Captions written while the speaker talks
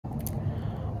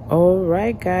All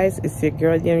right, guys, it's your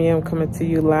girl Yem coming to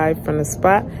you live from the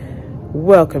spot.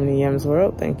 Welcome to Yem's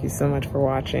World. Thank you so much for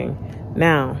watching.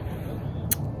 Now,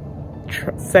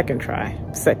 second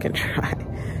trimester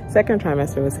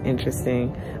was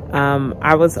interesting.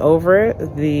 I was over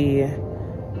the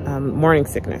morning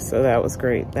sickness, so that was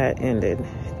great. That ended,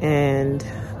 and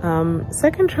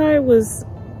second try was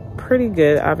pretty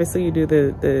good. Obviously, you do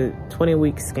the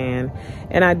 20-week scan,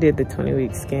 and I did the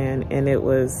 20-week scan, and it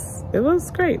was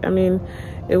great. I mean,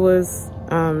 it was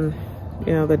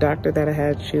you know, the doctor that I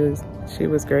had, she was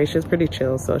great. She was pretty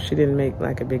chill, so she didn't make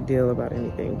like a big deal about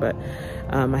anything. But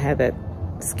I had that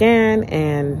scan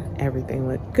and everything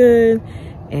looked good,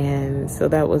 and so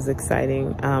that was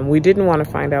exciting. We didn't want to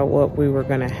find out what we were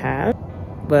gonna have,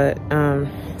 but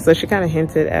so she kind of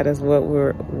hinted at us what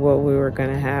we were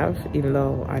gonna have, even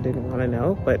though I didn't want to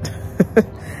know, but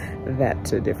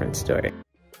that's a different story.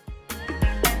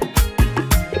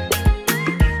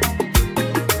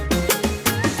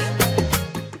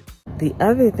 The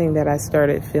other thing that I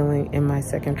started feeling in my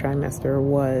second trimester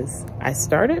was I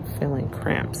started feeling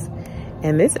cramps.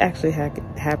 And this actually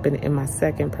happened in my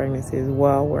second pregnancy as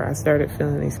well, where I started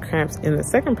feeling these cramps in the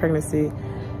second pregnancy.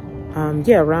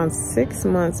 Yeah, around 6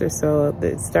 months or so,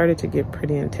 it started to get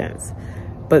pretty intense.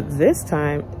 But this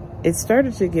time, it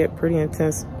started to get pretty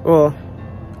intense. Well,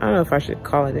 I don't know if I should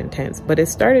call it intense, but it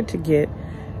started to get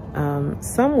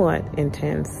somewhat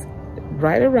intense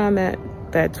right around that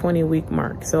 20-week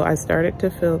mark. So I started to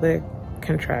feel the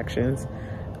contractions,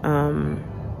 and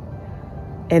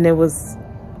it was,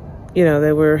 you know,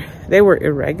 they were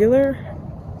irregular,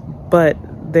 but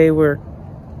they were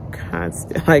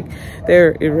constant. Like,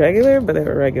 they're irregular, but they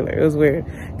were regular. It was weird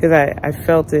because I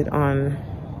felt it on,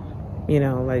 you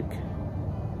know, like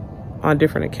on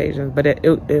different occasions, but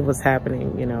it was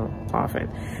happening, you know, often.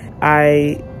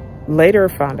 I later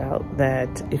found out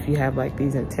that if you have like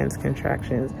these intense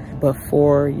contractions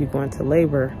before you go into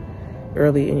labor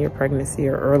early in your pregnancy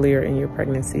or earlier in your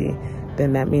pregnancy,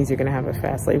 then that means you're gonna have a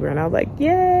fast labor. And I was like,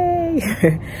 yay!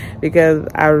 Because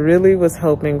I really was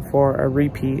hoping for a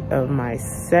repeat of my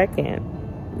second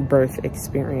birth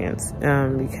experience,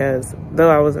 because though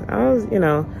I was, you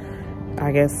know,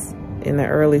 I guess in the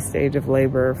early stage of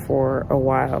labor for a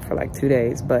while, for like 2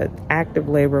 days, but active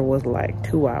labor was like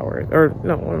 2 hours, or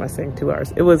no, what am I saying, 2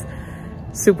 hours? It was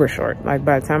super short. Like,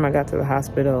 by the time I got to the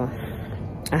hospital,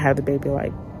 I had the baby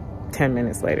like 10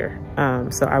 minutes later.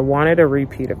 So I wanted a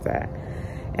repeat of that.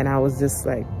 And I was just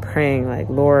like praying, like,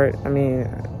 Lord, I mean,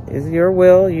 is your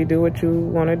will, you do what you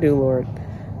want to do, Lord.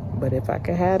 But if I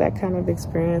could have that kind of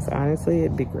experience, honestly,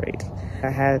 it'd be great. I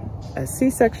had a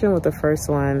C-section with the first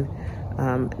one,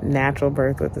 natural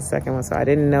birth with the second one, so I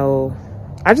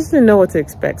just didn't know what to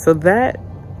expect. So that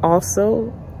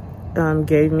also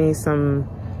gave me some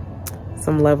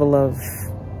level of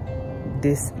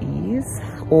dis-ease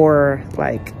or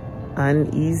like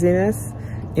uneasiness.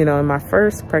 You know, in my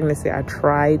first pregnancy, I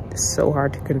tried so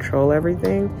hard to control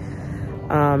everything,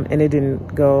 and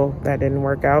that didn't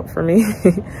work out for me.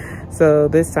 So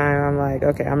this time I'm like,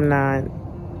 okay, I'm not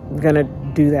gonna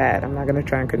do that. I'm not gonna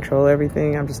try and control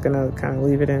everything. I'm just gonna kind of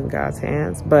leave it in God's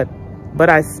hands. But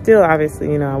I still, obviously,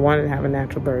 you know, I wanted to have a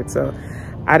natural birth, so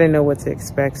I didn't know what to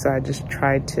expect. So I just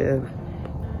had to,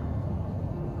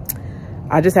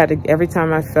 every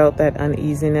time I felt that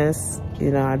uneasiness,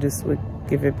 you know, I just would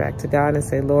give it back to God and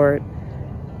say, Lord,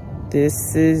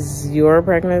 this is your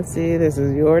pregnancy, this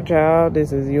is your child,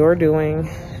 this is your doing.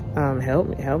 Help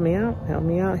me out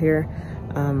here.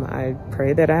 I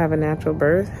pray that I have a natural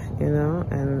birth, you know,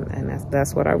 and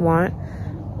that's what I want.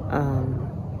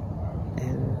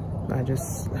 And I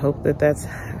just hope that that's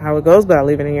how it goes, but I'll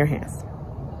leave it in your hands.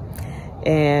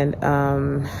 And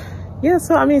yeah,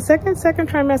 so I mean, second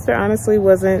trimester honestly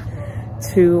wasn't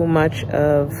too much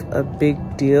of a big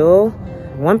deal.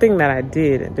 One thing that I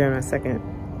did during my second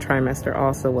trimester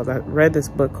also was I read this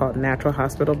book called Natural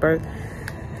Hospital Birth,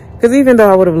 because even though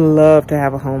I would have loved to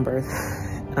have a home birth,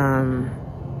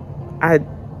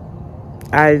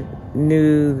 I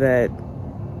knew that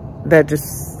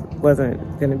just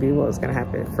wasn't going to be what was going to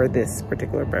happen for this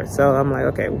particular birth. So I'm like,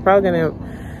 okay, we're probably going to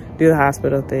do the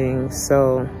hospital thing.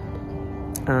 So,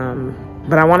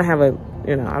 but I want to have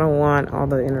you know, I don't want all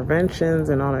the interventions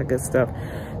and all that good stuff.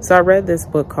 So I read this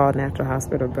book called Natural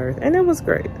Hospital Birth, and it was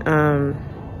great.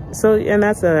 So, and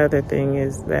that's another thing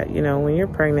is that, you know, when you're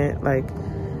pregnant, like,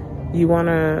 you want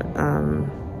to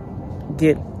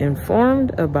get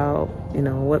informed about, you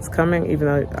know, what's coming, even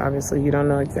though obviously you don't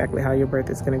know exactly how your birth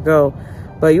is going to go,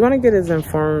 but you want to get as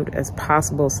informed as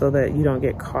possible so that you don't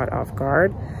get caught off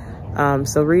guard.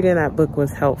 So reading that book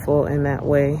was helpful in that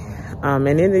way. And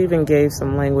it even gave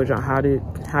some language on how to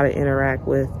interact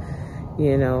with,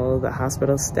 you know, the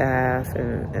hospital staff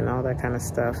and all that kind of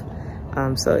stuff.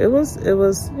 So it was,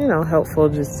 you know, helpful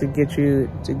just to get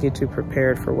you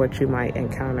prepared for what you might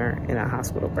encounter in a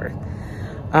hospital birth.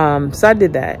 So I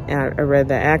did that, and I read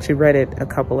that. I actually read it a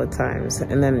couple of times,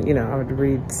 and then, you know, I would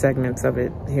read segments of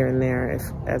it here and there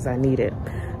as I needed.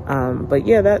 But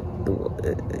yeah, that,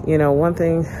 you know, one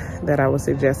thing that I would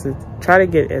suggest is try to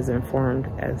get informed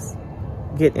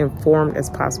as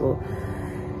possible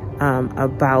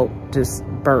about just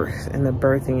birth and the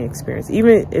birthing experience,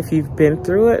 even if you've been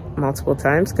through it multiple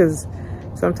times, because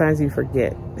sometimes you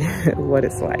forget what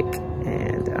it's like.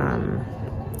 And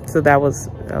so that was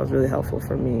really helpful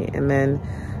for me. And then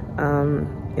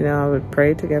you know, I would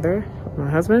pray together with my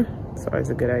husband. It's always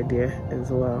a good idea as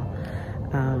well.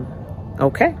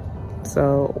 Okay,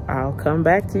 so I'll come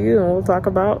back to you and we'll talk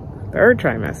about third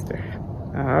trimester.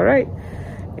 All right.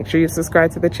 Make sure you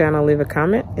subscribe to the channel, leave a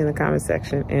comment in the comment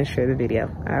section, and share the video.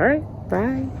 All right,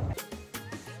 bye.